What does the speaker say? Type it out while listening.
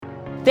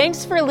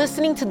Thanks for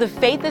listening to the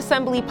Faith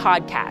Assembly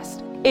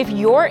podcast. If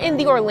you're in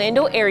the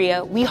Orlando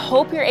area, we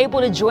hope you're able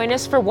to join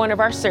us for one of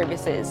our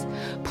services.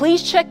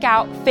 Please check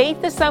out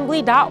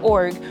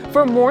faithassembly.org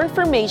for more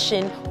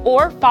information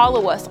or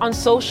follow us on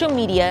social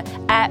media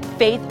at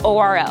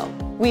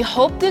FaithORL. We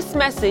hope this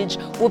message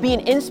will be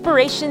an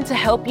inspiration to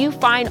help you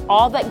find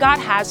all that God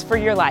has for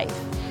your life.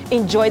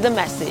 Enjoy the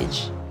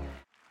message.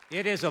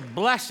 It is a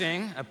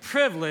blessing, a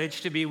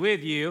privilege to be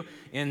with you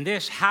in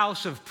this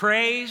house of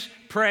praise,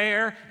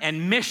 prayer,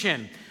 and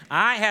mission.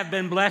 I have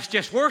been blessed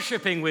just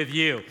worshiping with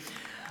you.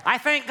 I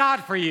thank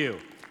God for you.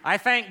 I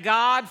thank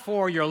God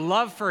for your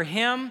love for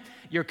Him,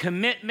 your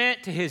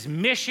commitment to His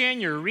mission,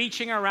 your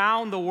reaching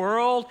around the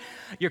world,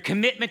 your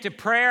commitment to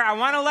prayer. I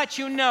want to let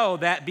you know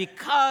that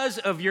because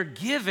of your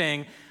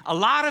giving, a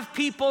lot of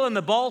people in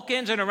the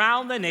Balkans and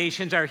around the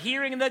nations are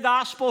hearing the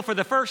gospel for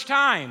the first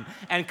time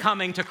and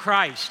coming to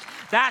Christ.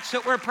 That's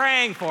what we're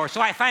praying for. So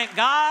I thank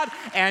God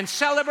and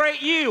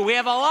celebrate you. We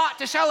have a lot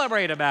to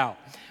celebrate about.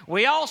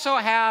 We also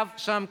have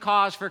some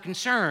cause for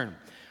concern.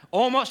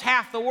 Almost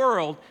half the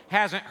world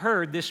hasn't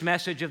heard this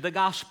message of the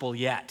gospel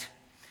yet.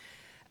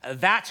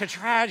 That's a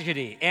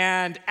tragedy.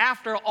 And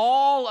after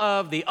all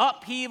of the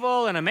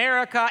upheaval in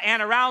America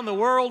and around the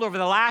world over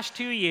the last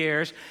 2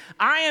 years,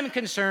 I am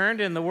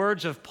concerned, in the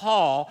words of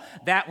Paul,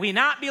 that we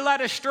not be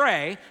led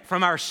astray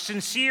from our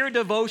sincere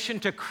devotion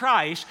to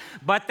Christ,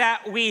 but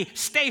that we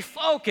stay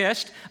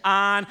focused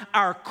on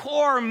our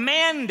core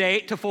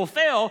mandate to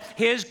fulfill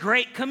His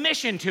great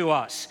commission to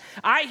us.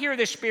 I hear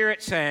the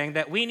Spirit saying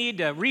that we need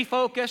to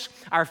refocus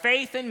our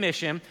faith and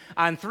mission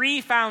on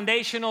three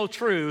foundational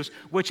truths,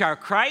 which are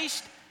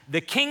Christ, the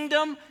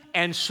kingdom,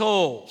 and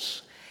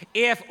souls.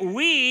 If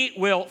we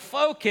will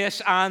focus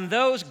on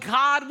those,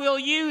 God will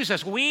use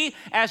us. We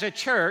as a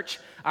church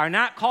are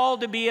not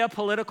called to be a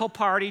political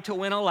party to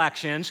win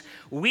elections.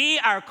 We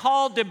are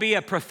called to be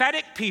a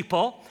prophetic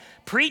people,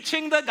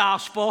 preaching the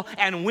gospel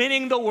and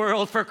winning the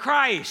world for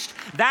Christ.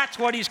 That's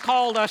what He's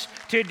called us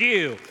to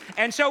do.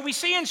 And so we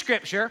see in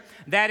Scripture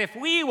that if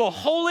we will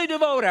wholly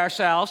devote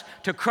ourselves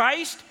to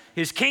Christ,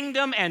 His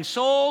kingdom, and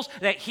souls,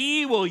 that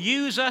He will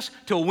use us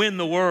to win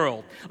the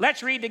world.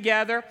 Let's read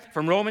together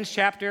from Romans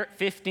chapter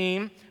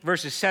 15,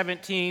 verses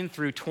 17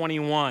 through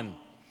 21.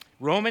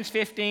 Romans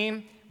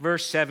 15,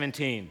 verse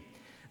 17.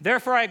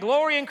 Therefore I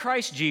glory in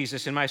Christ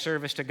Jesus in my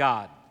service to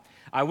God.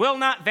 I will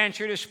not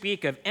venture to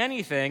speak of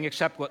anything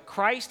except what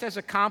Christ has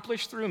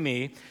accomplished through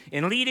me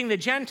in leading the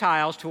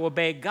Gentiles to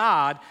obey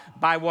God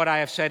by what I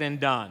have said and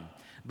done,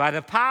 by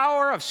the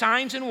power of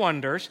signs and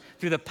wonders,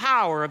 through the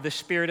power of the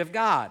Spirit of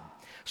God.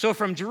 So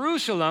from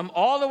Jerusalem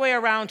all the way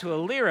around to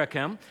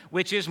Illyricum,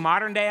 which is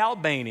modern-day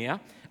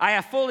Albania, I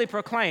have fully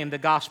proclaimed the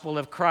gospel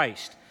of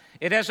Christ.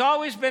 It has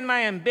always been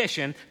my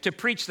ambition to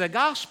preach the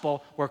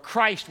gospel where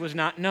Christ was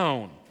not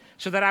known,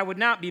 so that I would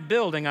not be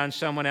building on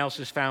someone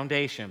else's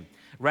foundation.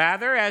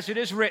 Rather, as it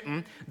is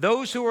written,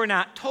 those who are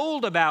not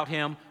told about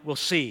Him will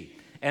see,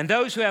 and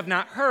those who have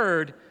not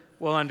heard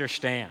will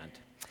understand.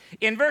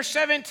 In verse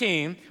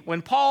 17,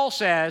 when Paul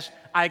says,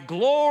 I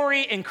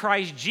glory in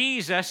Christ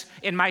Jesus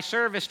in my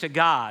service to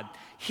God,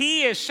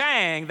 he is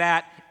saying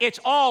that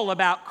it's all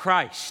about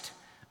Christ.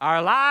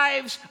 Our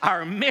lives,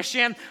 our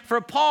mission.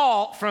 For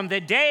Paul, from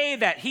the day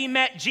that he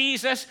met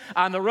Jesus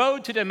on the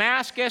road to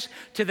Damascus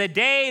to the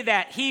day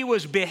that he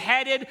was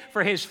beheaded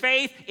for his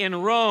faith in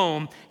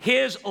Rome,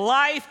 his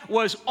life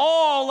was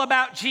all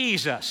about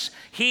Jesus.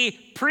 He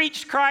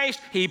preached Christ,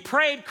 he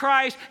prayed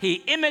Christ, he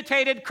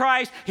imitated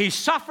Christ, he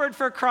suffered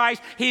for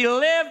Christ, he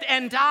lived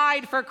and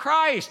died for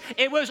Christ.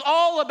 It was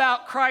all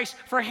about Christ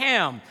for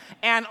him.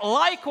 And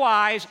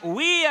likewise,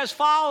 we as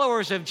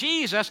followers of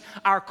Jesus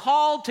are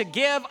called to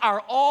give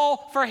our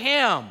all for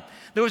Him.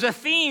 There was a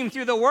theme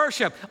through the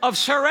worship of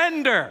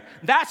surrender.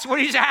 That's what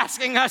He's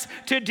asking us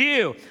to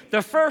do.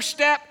 The first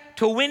step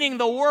to winning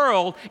the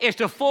world is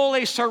to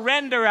fully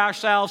surrender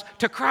ourselves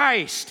to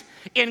Christ.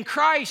 In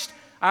Christ,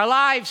 our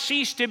lives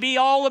cease to be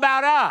all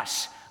about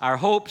us. Our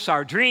hopes,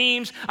 our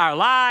dreams, our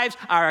lives,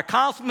 our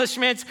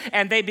accomplishments,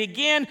 and they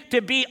begin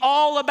to be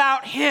all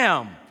about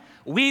Him.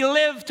 We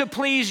live to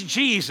please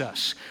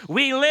Jesus.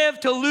 We live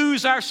to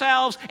lose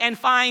ourselves and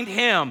find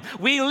Him.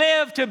 We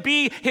live to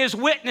be His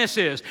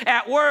witnesses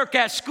at work,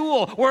 at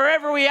school,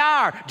 wherever we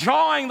are,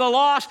 drawing the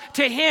lost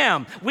to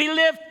Him. We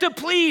live to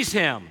please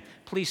Him.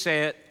 Please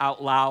say it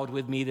out loud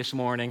with me this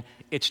morning.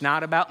 It's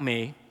not about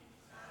me.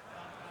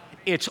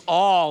 It's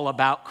all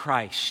about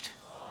Christ.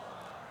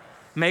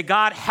 May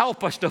God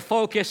help us to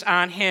focus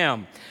on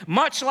Him.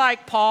 Much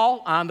like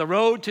Paul on the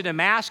road to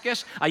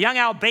Damascus, a young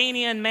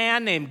Albanian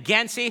man named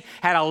Genci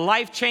had a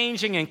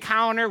life-changing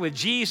encounter with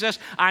Jesus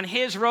on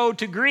his road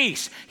to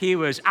Greece. He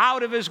was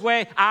on his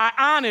way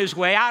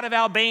out of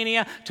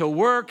Albania to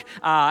work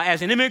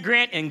as an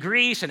immigrant in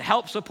Greece and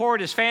help support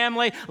his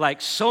family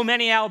like so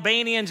many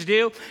Albanians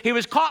do. He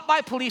was caught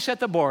by police at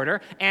the border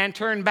and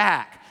turned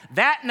back.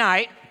 That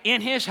night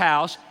in his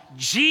house,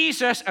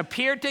 Jesus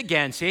appeared to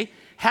Genci,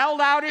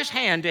 held out His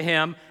hand to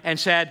him, and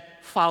said,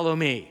 "Follow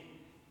me."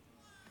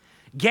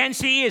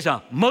 Gensi is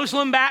a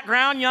Muslim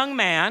background young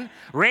man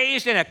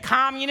raised in a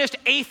communist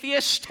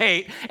atheist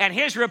state, and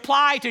his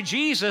reply to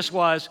Jesus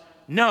was,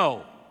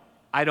 "No,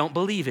 I don't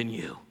believe in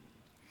you."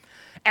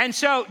 And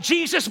so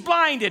Jesus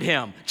blinded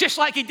him, just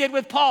like he did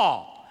with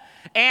Paul.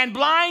 And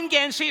blind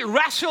Gensi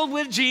wrestled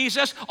with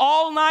Jesus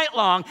all night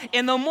long.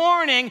 In the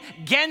morning,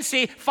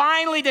 Gensi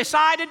finally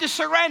decided to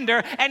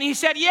surrender, and he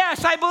said,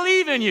 "Yes, I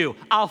believe in you.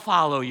 I'll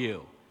follow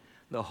you."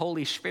 The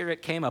Holy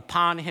Spirit came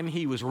upon him.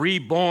 He was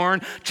reborn,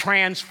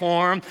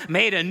 transformed,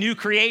 made a new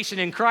creation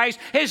in Christ.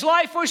 His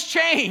life was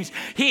changed.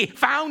 He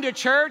found a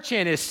church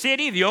in his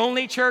city, the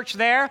only church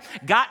there,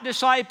 got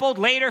discipled,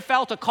 later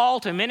felt a call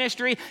to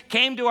ministry,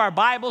 came to our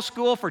Bible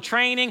school for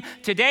training.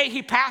 Today,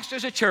 he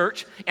pastors a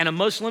church in a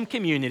Muslim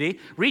community,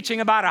 reaching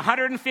about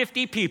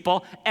 150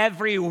 people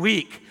every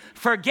week.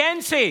 For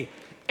Gensi,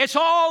 it's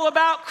all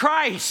about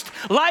Christ.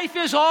 Life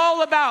is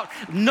all about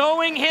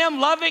knowing Him,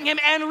 loving Him,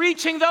 and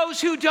reaching those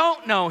who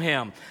don't know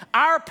Him.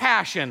 Our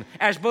passion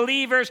as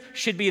believers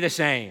should be the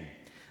same.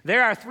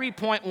 There are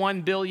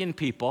 3.1 billion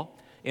people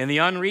in the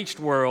unreached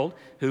world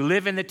who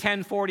live in the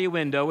 1040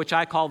 window, which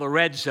I call the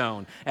red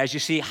zone, as you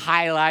see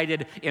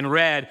highlighted in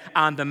red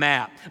on the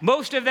map.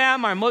 Most of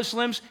them are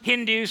Muslims,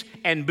 Hindus,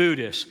 and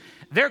Buddhists.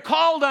 They're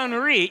called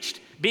unreached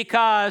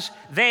because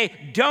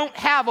they don't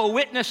have a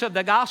witness of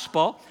the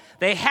gospel.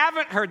 They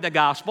haven't heard the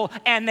gospel,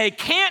 and they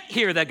can't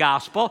hear the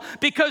gospel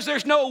because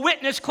there's no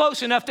witness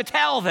close enough to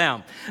tell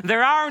them.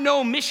 There are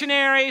no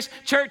missionaries,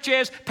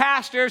 churches,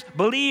 pastors,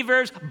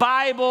 believers,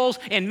 Bibles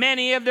in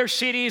many of their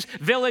cities,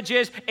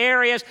 villages,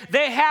 areas.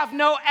 They have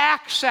no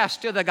access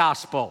to the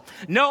gospel,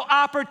 no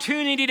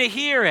opportunity to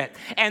hear it.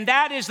 And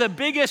that is the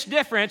biggest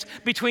difference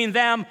between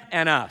them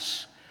and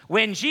us.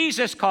 When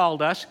Jesus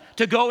called us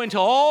to go into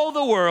all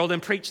the world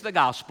and preach the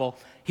gospel,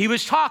 He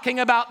was talking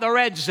about the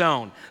red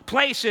zone,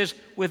 places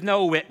with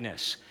no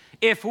witness.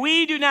 If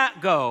we do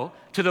not go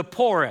to the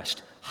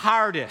poorest,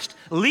 hardest,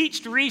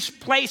 least reached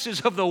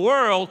places of the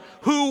world,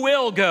 who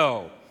will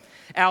go?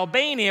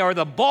 Albania, or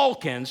the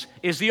Balkans,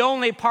 is the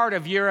only part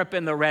of Europe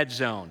in the red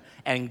zone,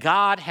 and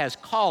God has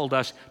called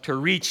us to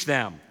reach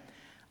them.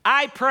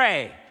 I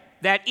pray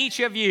that each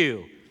of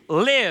you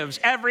lives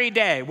every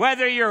day,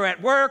 whether you're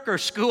at work or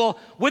school,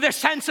 with a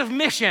sense of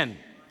mission.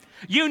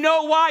 You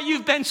know why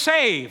you've been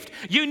saved.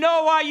 You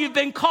know why you've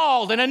been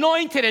called and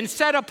anointed and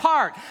set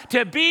apart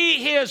to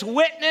be His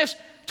witness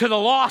to the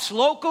lost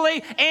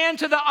locally and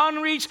to the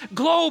unreached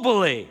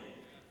globally.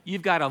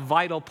 You've got a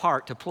vital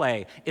part to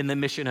play in the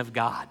mission of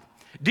God.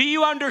 Do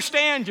you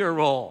understand your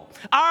role?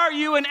 Are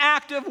you an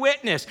active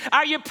witness?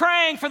 Are you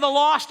praying for the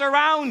lost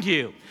around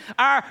you?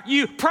 Are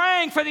you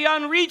praying for the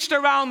unreached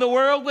around the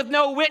world with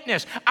no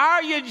witness?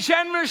 Are you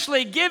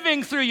generously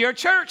giving through your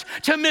church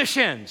to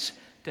missions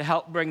to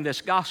help bring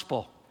this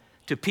gospel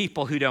to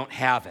people who don't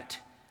have it?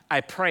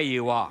 I pray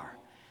you are.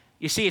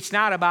 You see, it's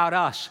not about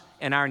us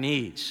and our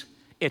needs.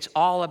 It's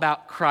all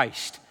about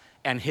Christ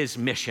and His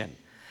mission.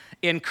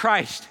 In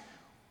Christ,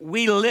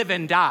 we live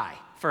and die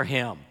for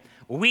Him.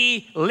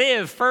 We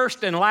live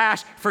first and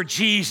last for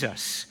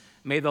Jesus.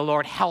 May the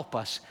Lord help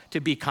us to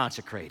be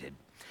consecrated.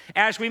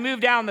 As we move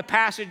down the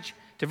passage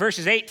to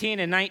verses 18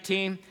 and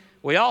 19,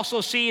 we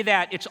also see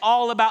that it's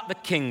all about the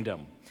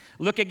kingdom.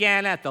 Look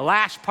again at the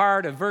last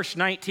part of verse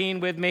 19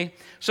 with me.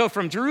 So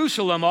from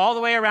Jerusalem all the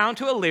way around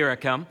to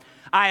Illyricum,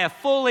 I have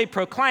fully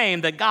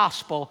proclaimed the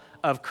gospel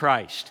of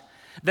Christ.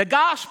 The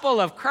gospel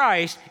of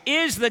Christ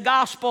is the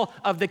gospel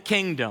of the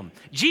kingdom.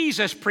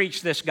 Jesus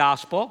preached this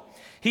gospel.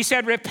 He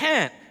said,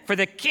 "Repent, for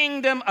the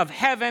kingdom of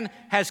heaven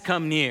has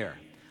come near."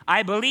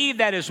 I believe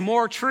that is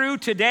more true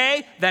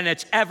today than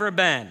it's ever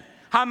been.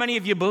 How many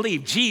of you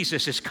believe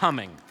Jesus is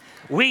coming?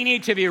 We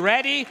need to be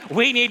ready.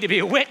 We need to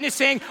be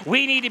witnessing.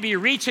 We need to be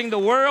reaching the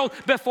world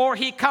before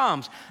He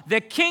comes.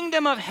 The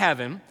kingdom of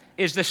heaven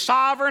is the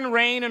sovereign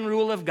reign and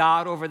rule of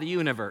God over the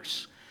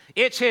universe.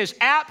 It's His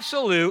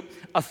absolute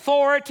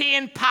authority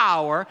and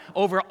power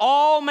over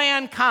all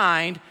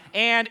mankind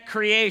and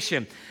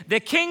creation.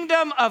 The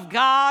kingdom of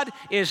God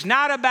is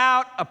not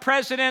about a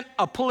president,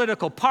 a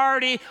political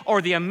party,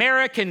 or the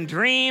American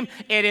dream.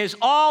 It is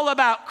all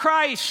about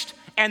Christ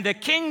and the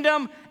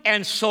kingdom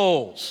and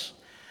souls.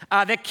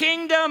 The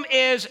kingdom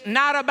is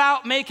not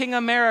about making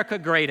America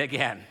great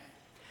again.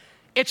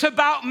 It's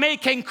about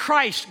making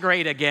Christ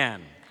great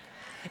again.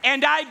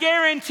 And I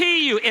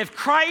guarantee you, if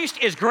Christ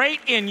is great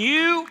in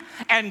you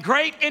and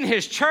great in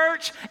His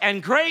church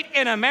and great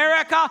in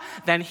America,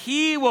 then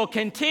He will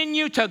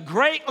continue to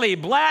greatly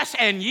bless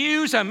and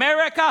use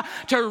America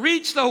to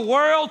reach the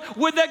world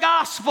with the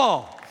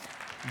gospel.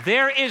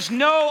 There is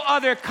no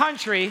other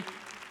country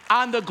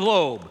on the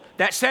globe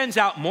that sends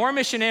out more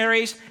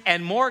missionaries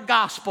and more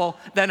gospel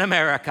than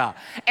America.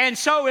 And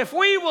so if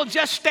we will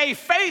just stay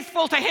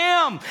faithful to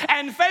Him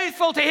and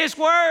faithful to His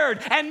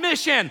word and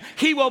mission,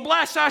 He will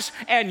bless us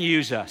and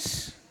use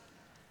us.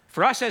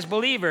 For us as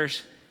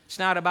believers, it's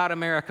not about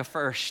America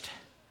first.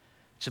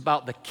 It's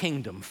about the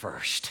kingdom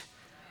first.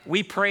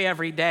 We pray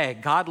every day,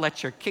 God,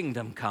 let your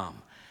kingdom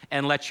come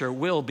and let your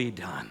will be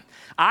done.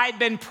 I've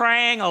been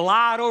praying a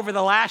lot over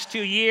the last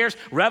 2 years,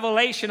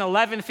 Revelation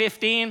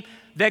 11:15.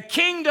 the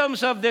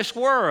kingdoms of this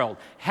world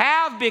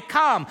have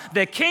become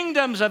the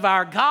kingdoms of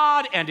our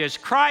God and His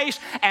Christ,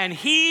 and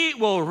He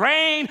will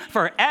reign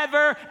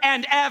forever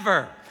and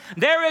ever.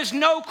 There is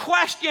no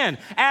question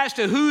as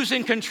to who's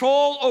in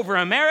control over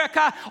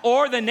America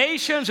or the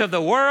nations of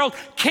the world.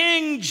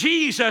 King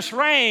Jesus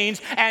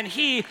reigns, and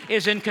He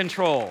is in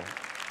control.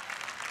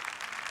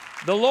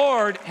 The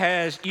Lord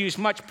has used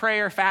much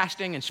prayer,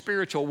 fasting, and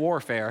spiritual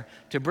warfare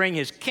to bring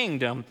His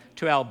kingdom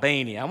to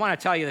Albania. I want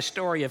to tell you the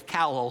story of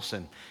Cal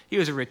Olson. He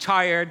was a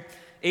retired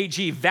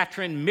AG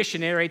veteran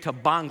missionary to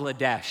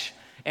Bangladesh.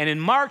 And in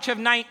March of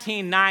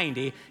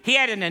 1990, he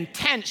had an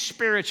intense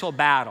spiritual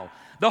battle.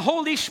 The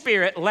Holy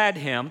Spirit led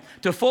him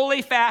to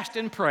fully fast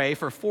and pray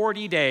for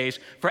 40 days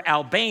for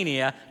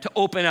Albania to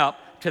open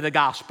up to the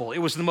gospel. It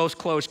was the most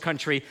closed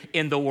country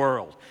in the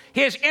world.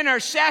 His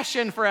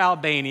intercession for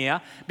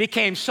Albania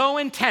became so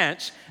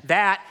intense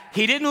that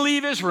he didn't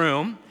leave his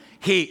room,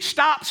 he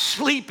stopped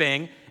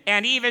sleeping,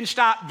 and even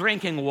stopped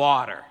drinking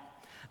water.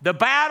 The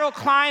battle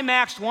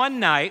climaxed one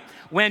night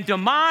when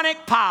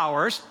demonic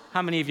powers,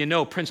 how many of you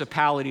know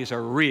principalities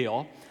are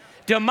real?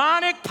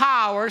 Demonic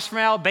powers from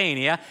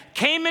Albania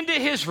came into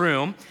his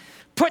room,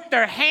 put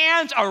their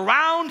hands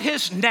around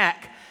his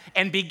neck,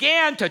 and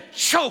began to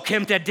choke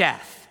him to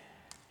death,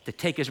 to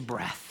take his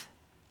breath.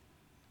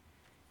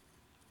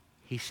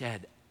 He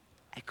said,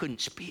 I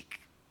couldn't speak.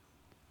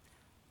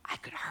 I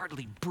could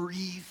hardly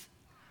breathe.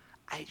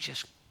 I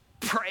just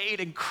prayed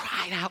and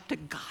cried out to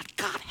God,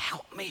 God,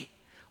 help me.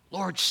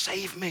 Lord,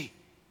 save me.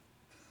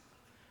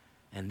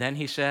 And then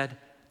he said,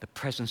 the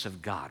presence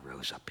of God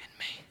rose up in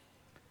me.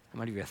 How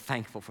many of you are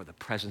thankful for the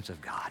presence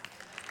of God?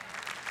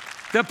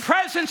 The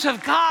presence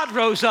of God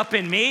rose up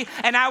in me,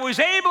 and I was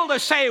able to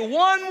say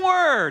one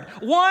word,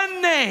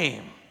 one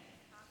name.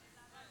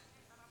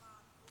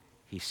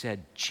 He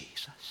said,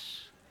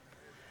 Jesus.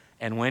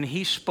 And when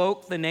he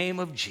spoke the name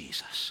of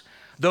Jesus,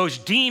 those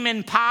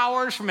demon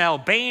powers from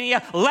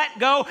Albania let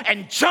go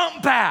and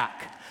jumped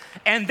back.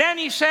 And then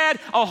he said,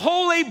 a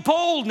holy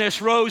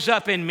boldness rose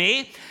up in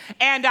me,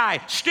 and I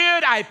stood,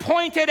 I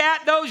pointed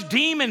at those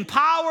demon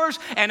powers,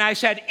 and I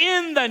said,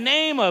 in the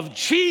name of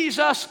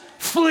Jesus,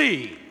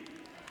 flee.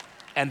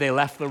 And they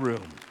left the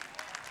room.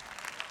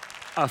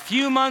 A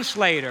few months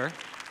later,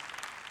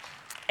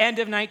 end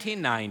of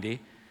 1990,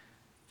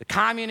 the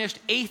communist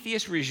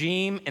atheist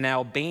regime in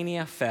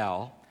Albania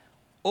fell,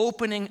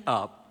 opening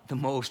up the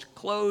most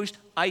closed,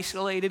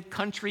 isolated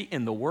country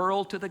in the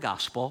world to the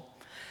gospel,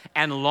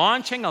 and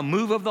launching a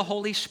move of the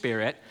Holy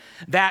Spirit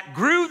that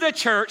grew the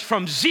church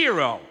from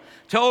 0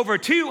 to over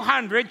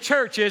 200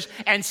 churches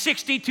and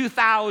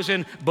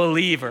 62,000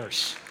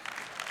 believers.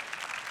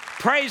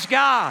 Praise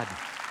God.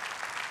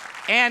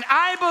 And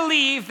I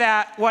believe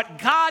that what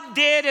God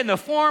did in the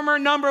former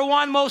number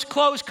 1 most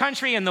closed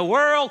country in the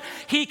world,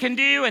 He can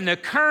do in the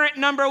current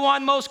number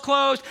 1 most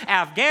closed,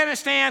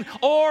 Afghanistan,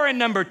 or in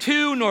number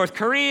 2, North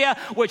Korea,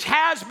 which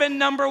has been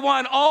number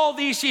 1 all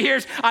these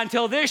years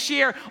until this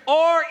year,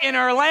 or in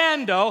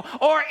Orlando,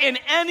 or in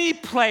any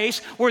place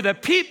where the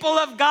people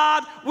of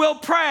God will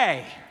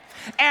pray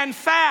and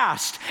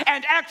fast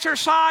and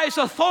exercise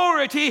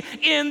authority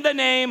in the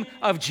name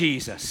of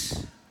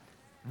Jesus.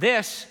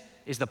 This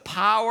is the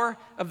power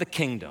of the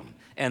kingdom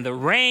and the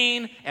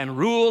reign and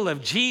rule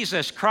of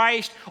Jesus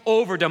Christ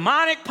over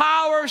demonic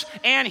powers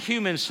and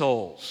human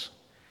souls.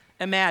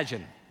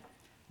 Imagine,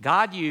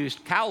 God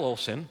used Cal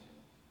Olson,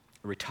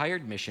 a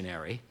retired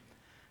missionary,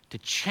 to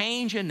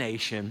change a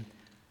nation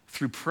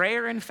through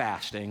prayer and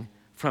fasting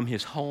from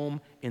his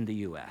home in the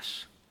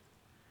U.S.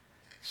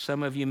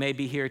 Some of you may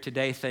be here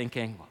today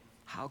thinking, well,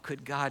 how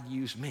could God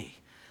use me?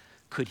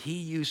 Could He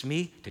use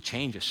me to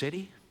change a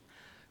city?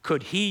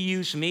 Could He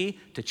use me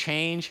to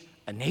change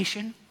a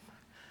nation?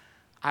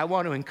 I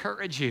want to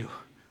encourage you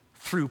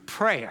through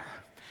prayer.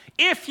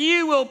 If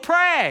you will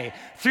pray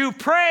through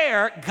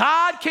prayer,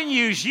 God can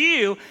use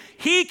you.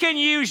 He can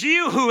use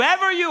you,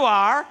 whoever you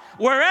are,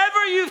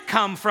 wherever you've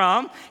come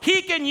from.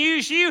 He can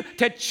use you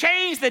to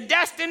change the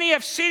destiny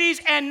of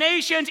cities and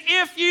nations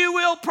if you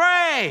will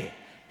pray.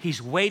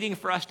 He's waiting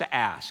for us to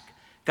ask.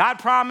 God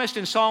promised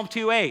in Psalm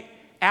 2:8,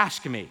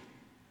 ask me,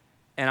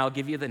 and I'll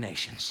give you the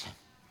nations.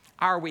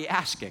 Are we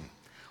asking?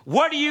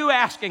 What are you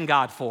asking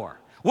God for?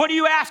 What are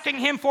you asking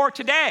Him for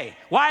today?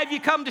 Why have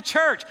you come to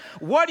church?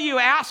 What are you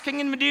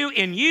asking Him to do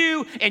in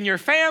you, in your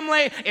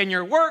family, in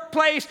your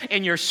workplace,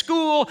 in your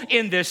school,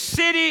 in this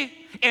city,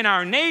 in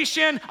our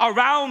nation,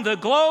 around the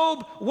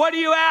globe? What are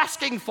you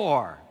asking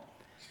for?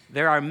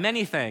 There are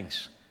many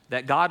things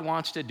that God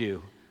wants to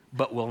do,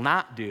 but will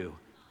not do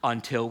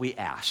until we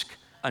ask,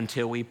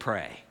 until we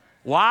pray.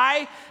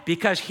 Why?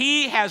 Because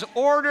He has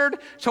ordered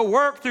to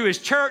work through His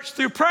church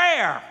through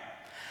prayer.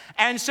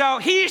 And so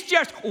He's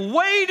just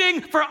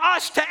waiting for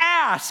us to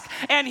ask,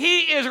 and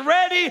He is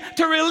ready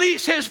to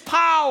release His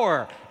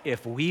power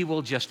if we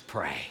will just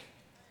pray.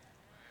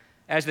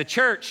 As the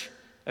church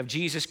of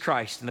Jesus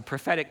Christ and the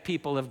prophetic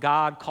people of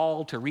God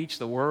called to reach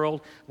the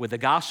world with the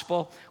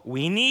gospel,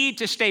 we need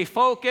to stay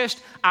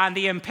focused on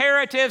the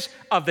imperatives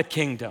of the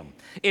kingdom.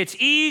 It's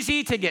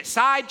easy to get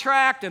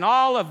sidetracked in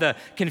all of the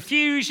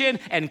confusion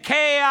and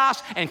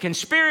chaos and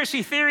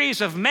conspiracy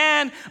theories of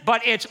men,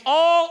 but it's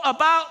all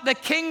about the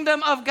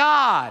kingdom of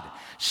God.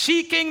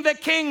 Seeking the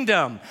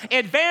kingdom,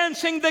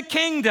 advancing the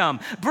kingdom,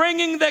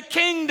 bringing the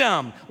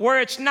kingdom where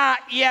it's not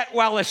yet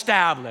well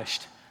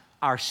established.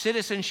 Our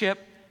citizenship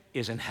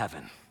is in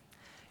heaven.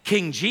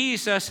 King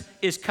Jesus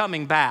is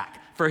coming back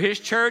for his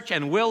church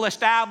and will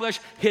establish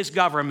his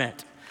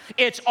government.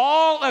 It's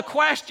all a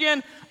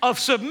question of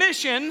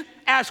submission,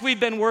 as we've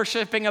been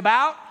worshiping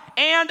about,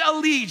 and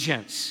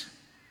allegiance.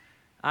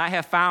 I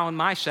have found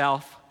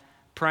myself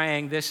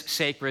praying this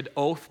sacred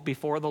oath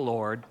before the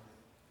Lord.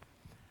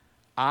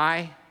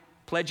 I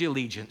pledge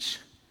allegiance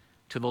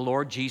to the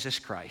Lord Jesus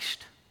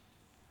Christ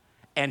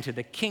and to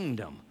the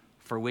kingdom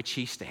for which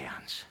he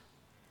stands.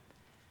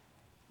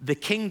 The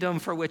kingdom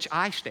for which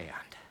I stand.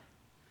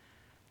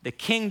 The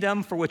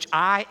kingdom for which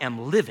I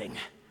am living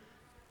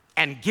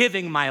and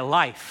giving my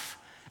life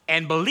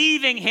and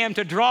believing him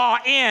to draw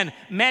in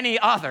many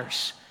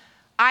others.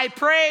 I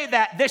pray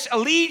that this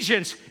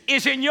allegiance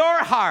is in your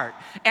heart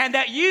and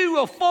that you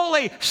will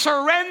fully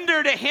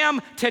surrender to him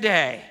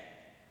today.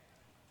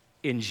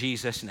 In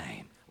Jesus'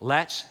 name,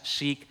 let's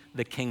seek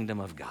the kingdom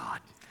of God.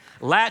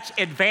 Let's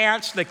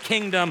advance the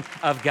kingdom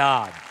of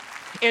God.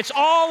 It's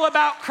all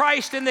about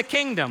Christ and the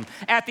kingdom.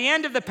 At the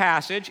end of the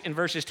passage, in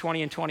verses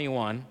 20 and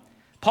 21,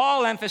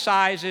 Paul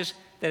emphasizes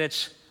that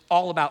it's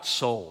all about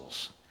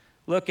souls.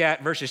 Look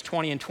at verses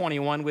 20 and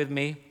 21 with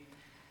me.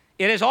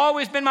 It has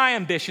always been my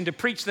ambition to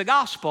preach the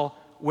gospel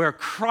where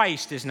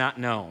Christ is not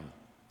known.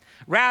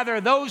 Rather,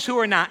 those who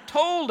are not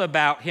told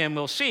about him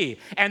will see,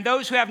 and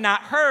those who have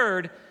not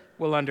heard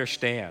will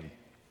understand.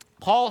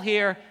 Paul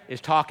here is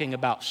talking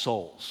about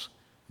souls,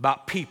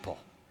 about people.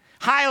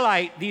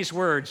 Highlight these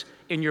words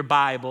in your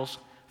Bibles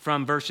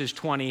from verses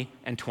 20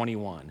 and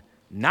 21.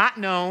 Not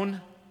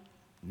known,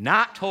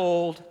 not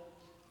told,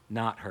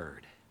 not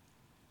heard.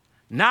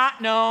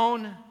 Not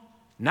known,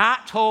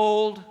 not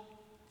told,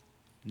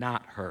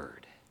 not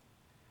heard.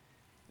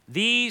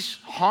 These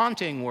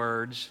haunting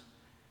words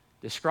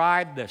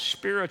describe the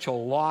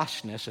spiritual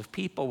lostness of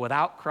people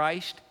without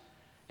Christ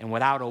and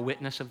without a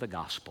witness of the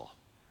gospel.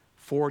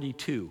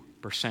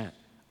 42%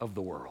 of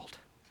the world.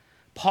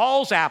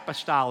 Paul's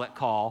apostolic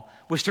call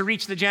was to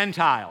reach the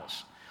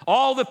Gentiles,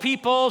 all the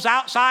peoples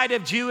outside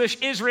of Jewish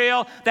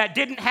Israel that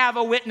didn't have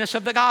a witness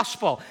of the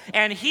gospel.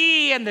 And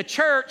he and the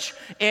church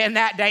in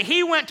that day,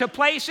 he went to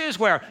places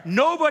where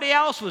nobody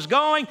else was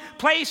going,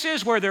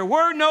 places where there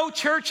were no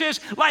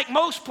churches, like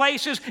most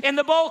places in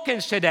the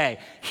Balkans today.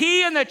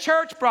 He and the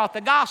church brought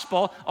the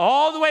gospel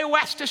all the way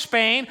west to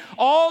Spain,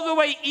 all the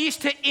way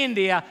east to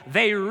India.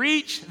 They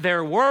reached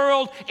their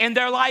world in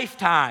their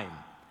lifetime.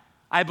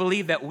 I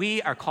believe that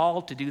we are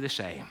called to do the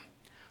same.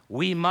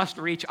 We must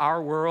reach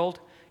our world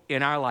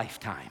in our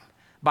lifetime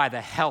by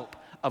the help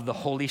of the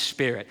Holy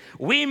Spirit.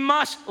 We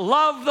must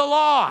love the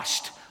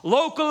lost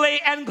locally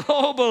and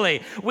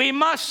globally. We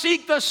must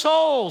seek the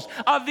souls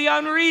of the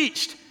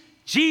unreached.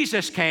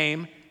 Jesus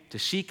came to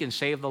seek and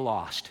save the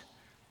lost.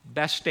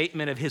 Best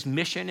statement of his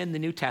mission in the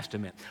New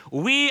Testament.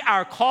 We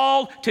are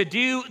called to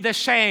do the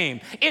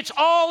same. It's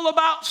all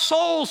about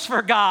souls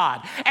for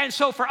God. And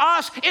so for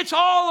us, it's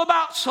all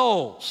about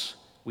souls.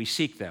 We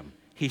seek them.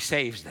 He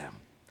saves them.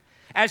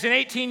 As an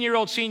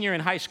 18-year-old senior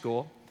in high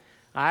school,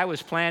 I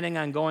was planning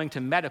on going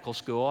to medical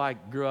school. I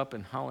grew up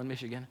in Holland,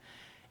 Michigan.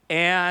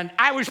 And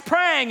I was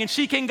praying and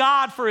seeking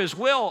God for his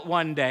will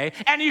one day.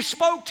 And he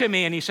spoke to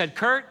me and he said,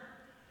 Kurt,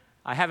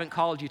 I haven't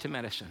called you to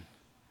medicine.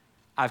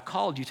 I've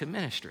called you to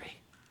ministry,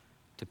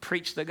 to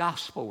preach the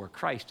gospel where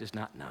Christ is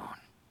not known.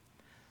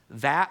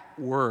 That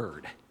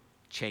word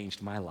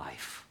changed my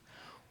life.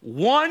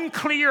 One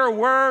clear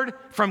word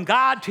from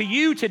God to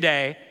you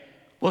today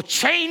will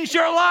change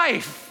your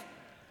life.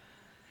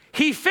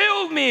 He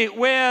filled me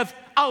with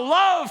a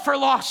love for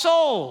lost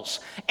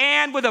souls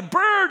and with a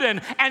burden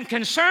and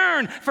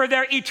concern for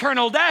their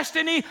eternal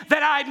destiny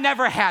that I'd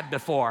never had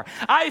before.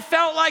 I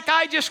felt like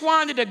I just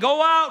wanted to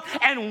go out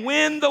and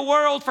win the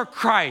world for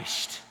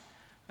Christ.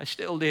 I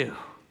still do.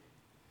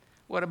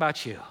 What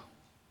about you?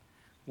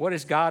 What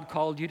has God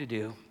called you to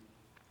do?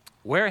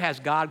 Where has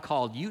God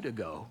called you to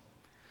go?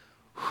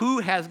 Who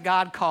has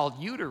God called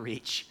you to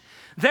reach?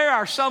 There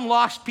are some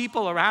lost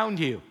people around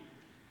you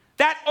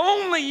that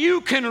only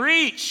you can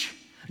reach.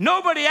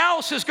 Nobody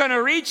else is going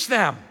to reach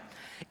them.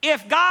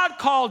 If God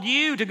called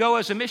you to go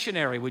as a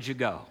missionary, would you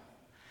go?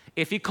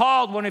 If he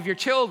called one of your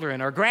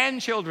children or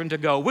grandchildren to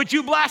go, would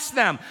you bless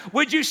them?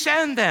 Would you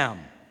send them?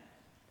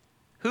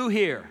 Who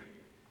here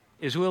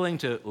is willing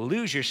to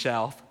lose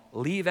yourself,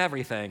 leave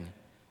everything,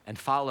 and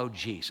follow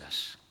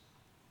Jesus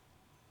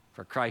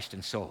for Christ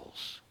and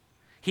souls?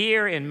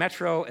 Here in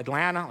Metro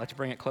Atlanta, let's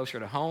bring it closer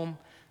to home,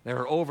 there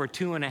are over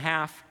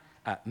 2.5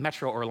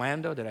 Metro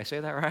Orlando, did I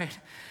say that right?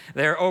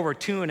 There are over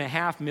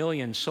 2.5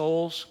 million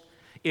souls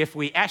If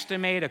we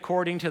estimate,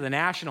 according to the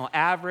national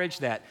average,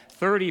 that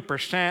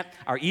 30%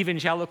 are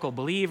evangelical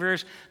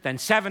believers, then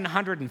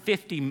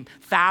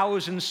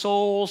 750,000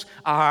 souls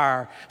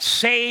are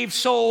saved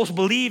souls,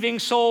 believing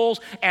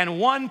souls, and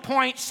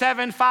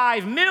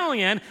 1.75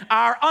 million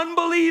are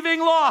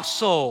unbelieving lost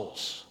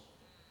souls.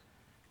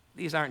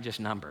 These aren't just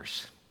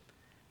numbers.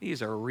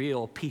 These are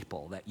real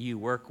people that you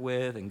work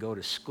with and go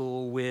to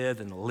school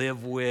with and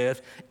live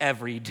with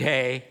every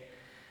day.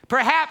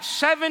 Perhaps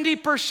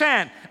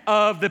 70%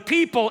 of the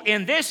people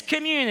in this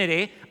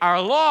community are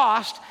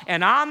lost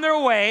and on their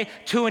way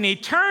to an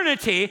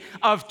eternity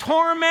of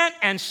torment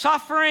and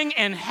suffering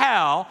in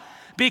hell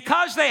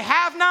because they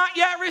have not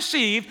yet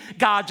received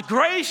God's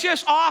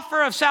gracious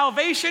offer of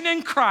salvation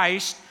in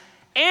Christ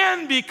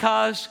and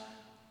because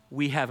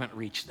we haven't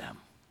reached them.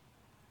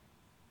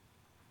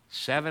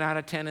 7 out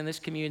of 10 in this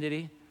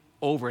community,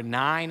 over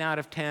 9 out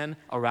of 10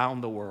 around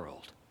the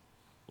world,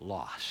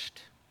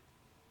 lost.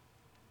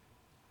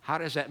 How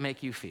does that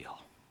make you feel?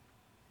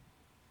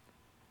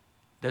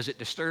 Does it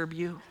disturb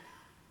you?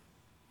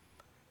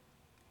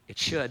 It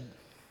should.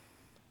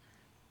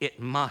 It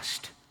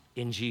must,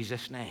 in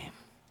Jesus' name.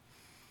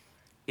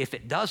 If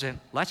it doesn't,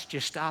 let's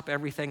just stop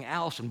everything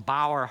else and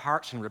bow our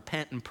hearts and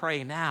repent and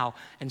pray now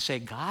and say,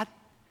 God,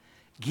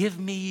 give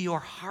me your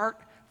heart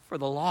for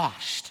the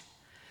lost.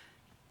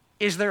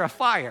 Is there a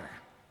fire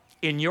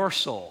in your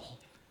soul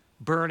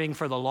burning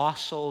for the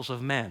lost souls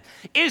of men?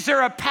 Is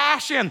there a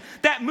passion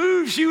that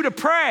moves you to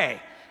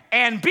pray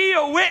and be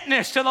a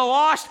witness to the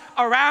lost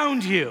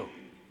around you?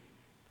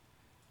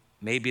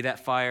 Maybe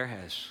that fire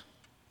has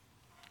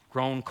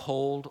grown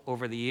cold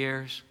over the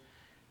years.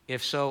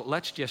 If so,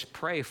 let's just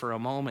pray for a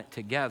moment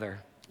together.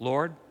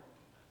 Lord,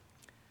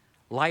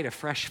 light a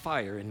fresh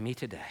fire in me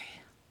today.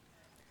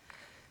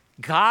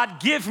 God,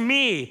 give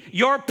me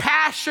your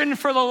passion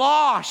for the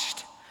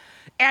lost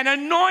and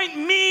anoint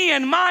me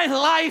and my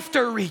life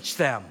to reach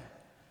them.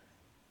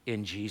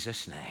 In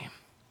Jesus' name.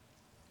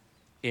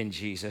 In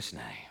Jesus'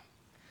 name.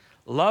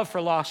 Love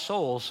for lost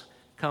souls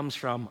comes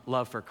from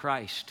love for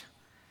Christ.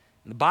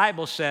 The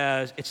Bible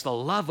says it's the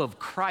love of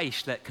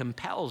Christ that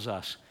compels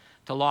us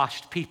to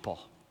lost people.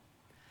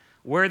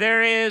 Where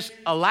there is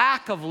a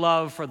lack of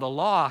love for the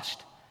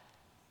lost,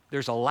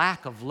 there's a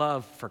lack of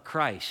love for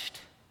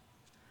Christ.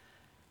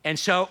 And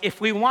so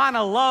if we want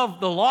to love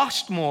the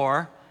lost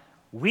more,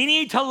 we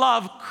need to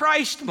love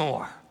Christ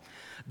more.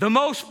 The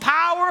most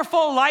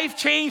powerful,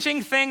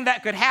 life-changing thing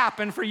that could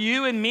happen for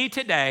you and me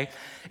today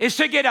is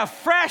to get a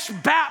fresh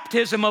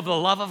baptism of the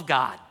love of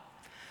God.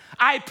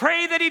 I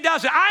pray that he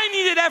does it. I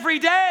need it every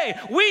day.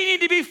 We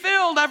need to be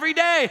filled every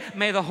day.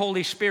 May the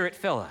Holy Spirit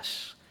fill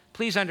us.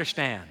 Please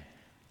understand,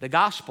 the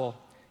gospel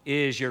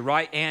is your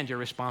right and your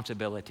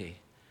responsibility.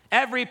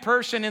 Every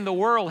person in the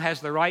world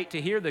has the right to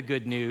hear the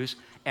good news,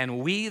 and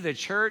we, the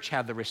church,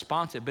 have the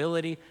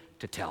responsibility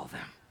to tell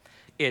them.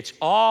 It's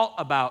all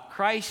about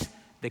Christ,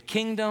 the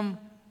kingdom,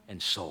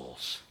 and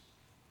souls.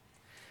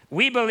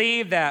 We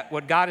believe that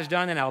what God has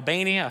done in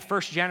Albania, a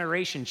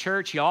first-generation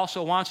church, he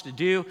also wants to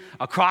do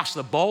across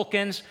the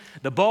Balkans.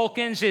 The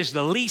Balkans is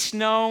the least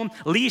known,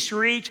 least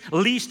reached,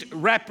 least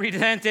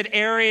represented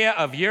area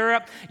of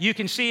Europe. You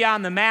can see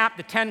on the map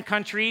the 10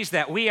 countries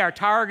that we are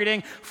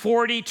targeting,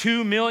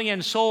 42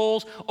 million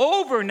souls,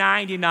 over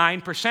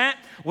 99%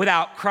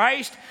 without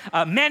Christ.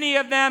 Many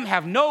of them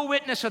have no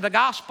witness of the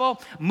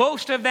gospel.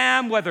 Most of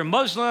them, whether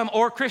Muslim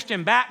or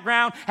Christian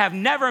background, have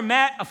never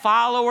met a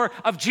follower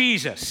of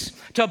Jesus.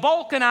 To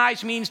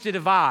Balkanize means to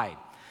divide.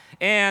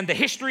 And the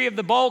history of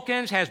the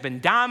Balkans has been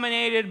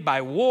dominated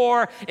by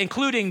war,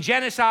 including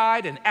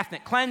genocide and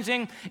ethnic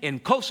cleansing in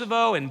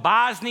Kosovo and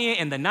Bosnia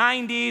in the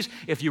 90s.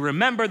 If you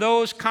remember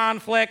those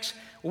conflicts,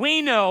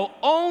 we know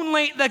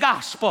only the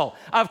gospel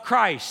of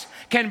Christ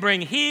can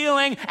bring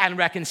healing and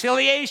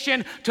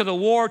reconciliation to the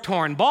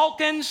war-torn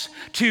Balkans,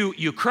 to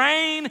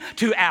Ukraine,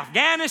 to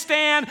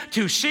Afghanistan,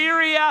 to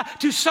Syria,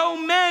 to so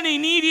many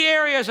needy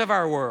areas of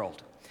our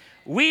world.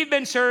 We've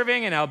been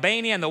serving in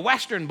Albania and the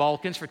Western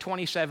Balkans for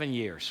 27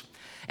 years.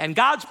 And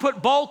God's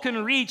put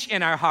Balkan Reach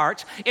in our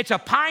hearts. It's a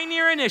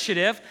pioneer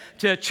initiative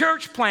to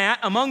church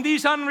plant among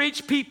these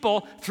unreached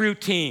people through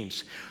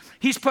teams.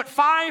 He's put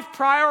 5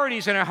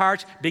 priorities in our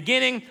hearts,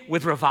 beginning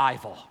with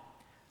revival.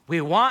 We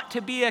want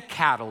to be a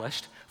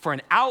catalyst for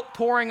an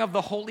outpouring of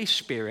the Holy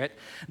Spirit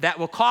that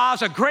will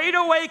cause a great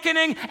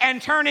awakening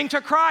and turning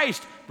to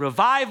Christ.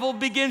 Revival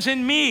begins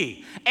in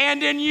me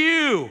and in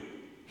you.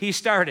 He's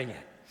starting it.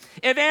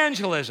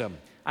 Evangelism.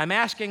 I'm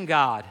asking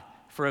God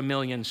for 1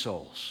 million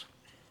souls.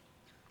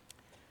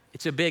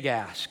 It's a big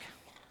ask.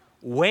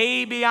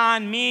 Way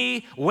beyond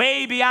me,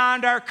 way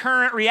beyond our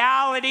current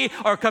reality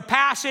or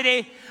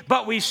capacity,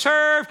 but we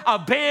serve a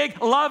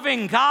big,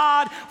 loving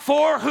God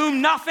for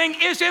whom nothing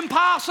is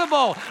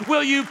impossible.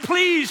 Will you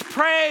please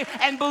pray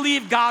and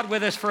believe God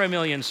with us for 1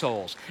 million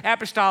souls?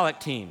 Apostolic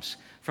teams,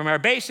 From our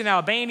base in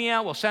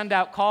Albania, we'll send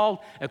out called,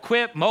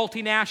 equipped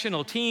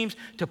multinational teams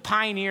to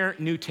pioneer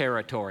new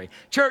territory.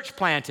 Church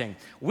planting.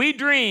 We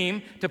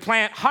dream to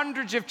plant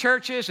hundreds of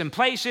churches in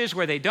places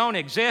where they don't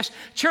exist,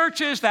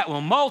 churches that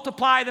will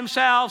multiply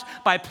themselves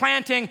by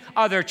planting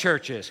other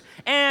churches.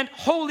 And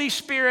Holy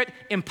Spirit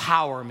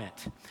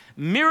empowerment.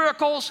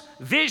 Miracles,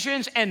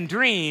 visions, and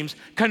dreams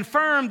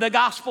confirm the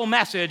gospel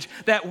message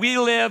that we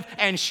live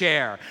and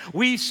share.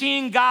 We've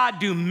seen God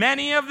do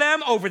many of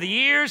them over the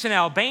years in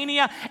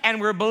Albania, and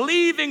we're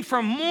believing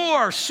for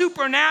more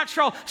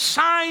supernatural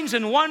signs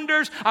and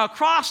wonders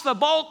across the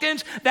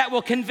Balkans that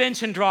will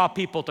convince and draw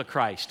people to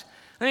Christ.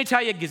 Let me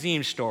tell you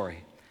Gazim's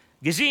story.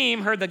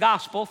 Gazim heard the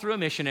gospel through a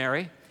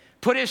missionary,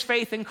 put his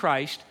faith in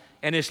Christ,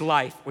 and his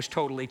life was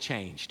totally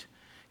changed.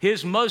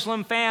 His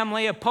Muslim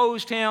family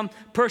opposed him,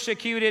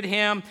 persecuted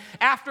him.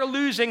 After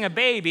losing a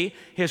baby,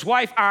 his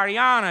wife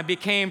Ariana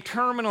became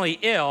terminally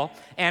ill,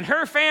 and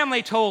her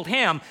family told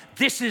him,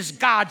 "This is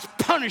God's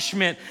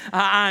punishment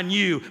on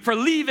you for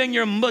leaving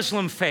your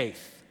Muslim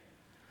faith."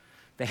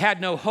 They had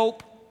no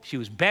hope. She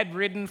was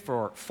bedridden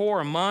for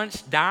 4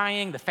 months,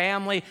 dying. The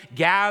family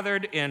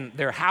gathered in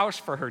their house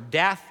for her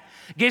death.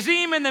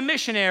 Gazim and the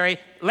missionary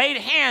laid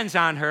hands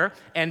on her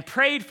and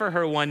prayed for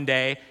her one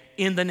day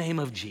in the name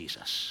of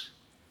Jesus.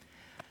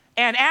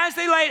 And as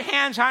they laid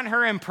hands on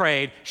her and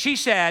prayed, she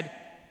said,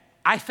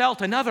 "I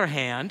felt another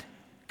hand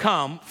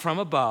come from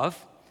above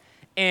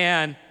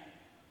and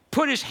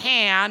put his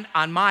hand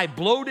on my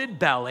bloated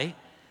belly,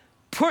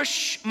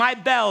 push my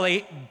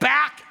belly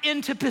back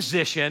into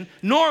position,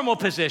 normal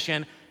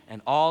position,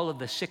 and all of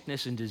the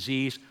sickness and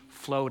disease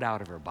flowed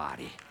out of her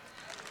body."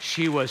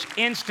 She was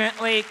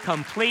instantly,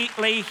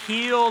 completely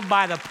healed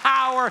by the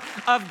power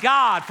of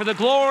God for the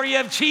glory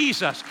of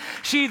Jesus.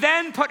 She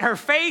then put her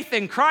faith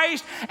in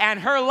Christ, and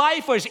her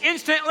life was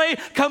instantly,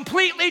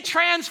 completely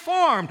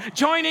transformed,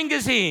 joining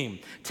Gazim.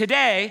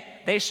 Today,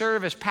 they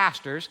serve as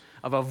pastors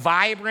of a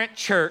vibrant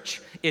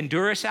church in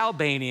Durrës,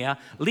 Albania,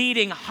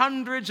 leading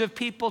hundreds of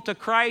people to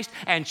Christ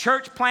and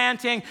church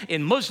planting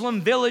in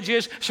Muslim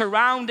villages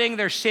surrounding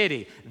their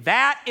city.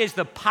 That is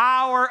the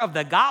power of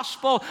the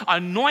gospel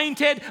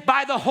anointed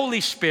by the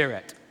Holy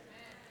Spirit.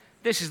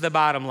 This is the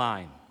bottom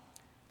line.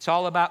 It's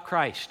all about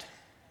Christ,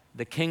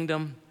 the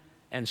kingdom,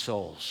 and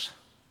souls.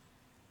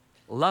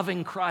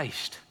 Loving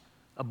Christ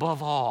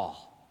above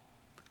all,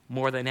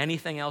 more than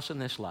anything else in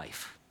this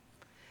life.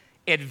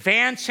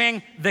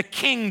 Advancing the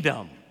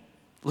kingdom,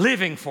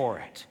 living for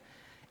it,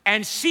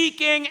 and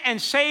seeking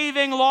and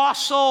saving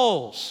lost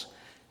souls,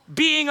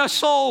 being a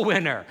soul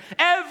winner.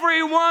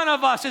 Every one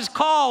of us is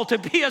called to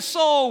be a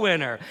soul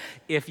winner.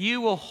 If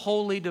you will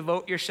wholly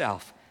devote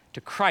yourself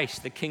to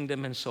Christ, the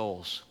kingdom, and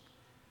souls,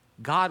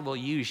 God will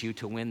use you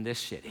to win this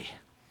city.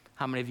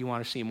 How many of you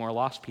want to see more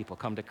lost people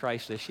come to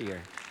Christ this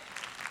year?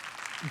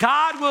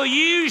 God will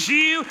use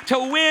you to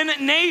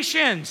win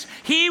nations.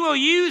 He will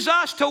use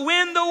us to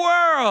win the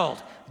world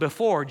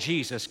before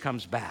Jesus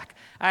comes back.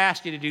 I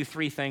ask you to do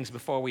 3 things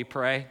before we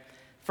pray.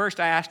 First,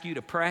 I ask you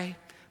to pray.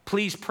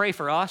 Please pray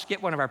for us.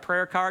 Get one of our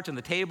prayer cards on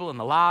the table in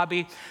the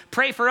lobby.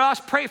 Pray for us.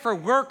 Pray for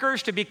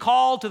workers to be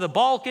called to the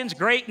Balkans,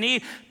 great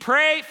need.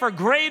 Pray for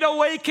great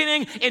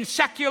awakening in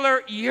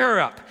secular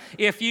Europe.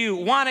 If you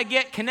want to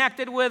get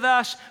connected with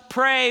us,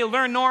 pray,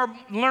 learn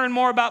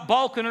more about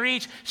Balkan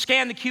Reach,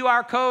 scan the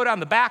QR code on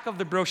the back of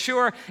the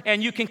brochure,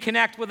 and you can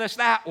connect with us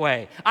that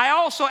way. I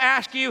also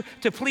ask you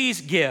to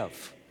please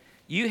give.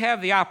 You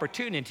have the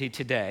opportunity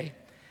today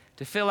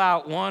to fill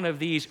out one of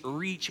these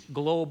Reach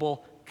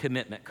Global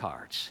commitment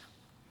cards.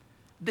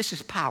 This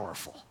is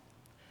powerful.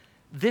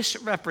 This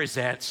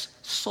represents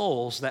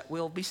souls that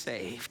will be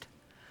saved,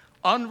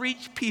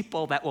 unreached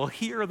people that will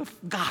hear the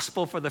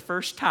gospel for the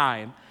first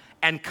time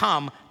and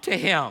come to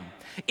Him.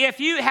 If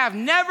you have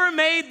never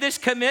made this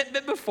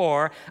commitment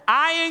before,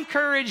 I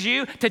encourage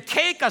you to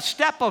take a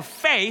step of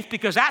faith,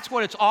 because that's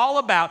what it's all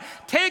about.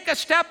 Take a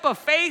step of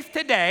faith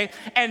today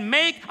and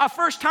make a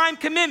first-time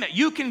commitment.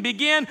 You can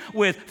begin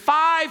with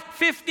 $5,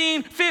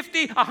 $15,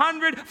 $50,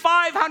 $100,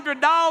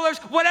 $500,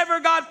 whatever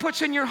God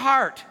puts in your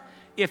heart.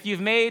 If you've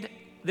made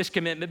this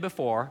commitment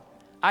before,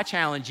 I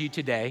challenge you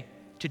today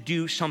to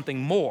do something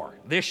more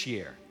this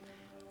year.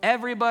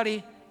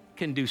 Everybody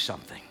can do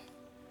something.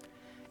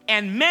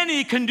 And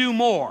many can do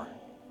more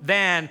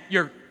than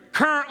you're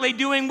currently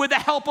doing with the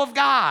help of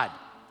God.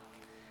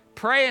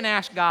 Pray and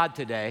ask God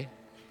today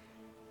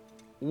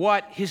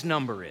what His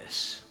number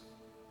is.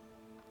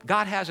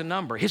 God has a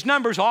number. His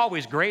number is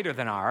always greater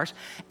than ours.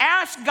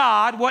 Ask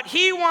God what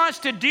He wants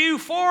to do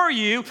for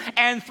you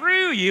and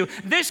through you.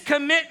 This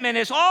commitment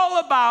is all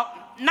about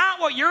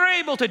not what you're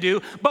able to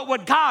do, but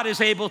what God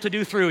is able to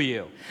do through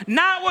you.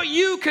 Not what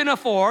you can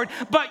afford,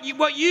 but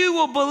what you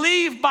will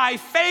believe by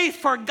faith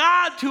for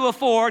God to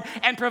afford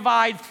and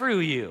provide through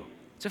you.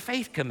 It's a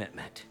faith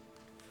commitment.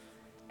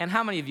 And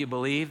how many of you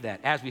believe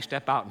that as we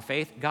step out in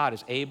faith, God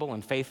is able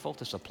and faithful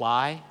to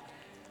supply?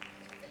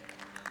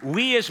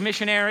 We as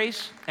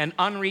missionaries and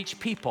unreached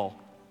people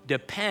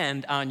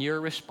depend on your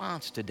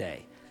response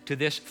today to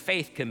this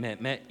faith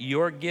commitment.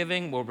 Your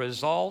giving will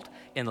result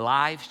in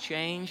lives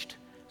changed,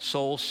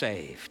 souls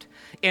saved.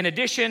 In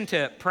addition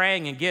to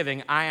praying and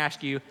giving, I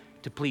ask you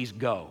to please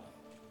go.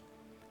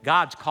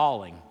 God's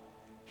calling.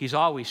 He's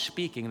always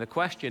speaking. The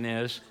question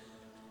is,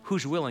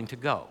 who's willing to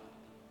go?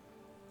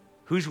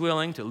 Who's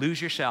willing to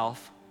lose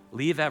yourself,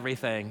 leave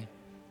everything,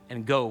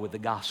 and go with the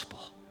gospel?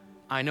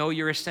 I know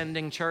you're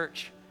ascending,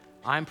 church.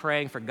 I'm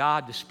praying for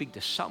God to speak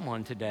to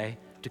someone today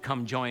to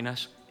come join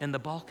us in the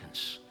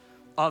Balkans.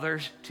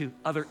 Others to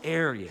other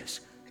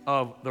areas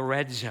of the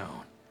red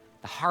zone.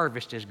 The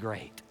harvest is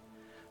great.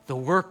 The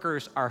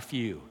workers are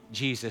few,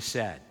 Jesus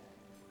said.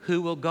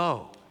 Who will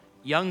go?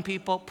 Young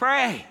people,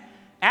 pray.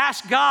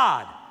 Ask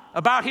God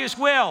about His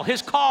will,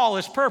 His call,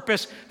 His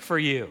purpose for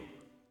you.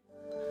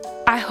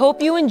 I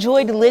hope you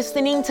enjoyed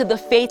listening to the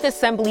Faith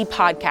Assembly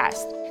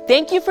podcast.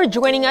 Thank you for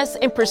joining us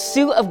in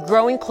pursuit of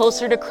growing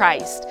closer to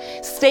Christ.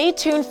 Stay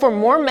tuned for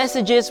more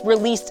messages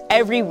released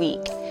every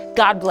week.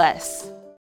 God bless.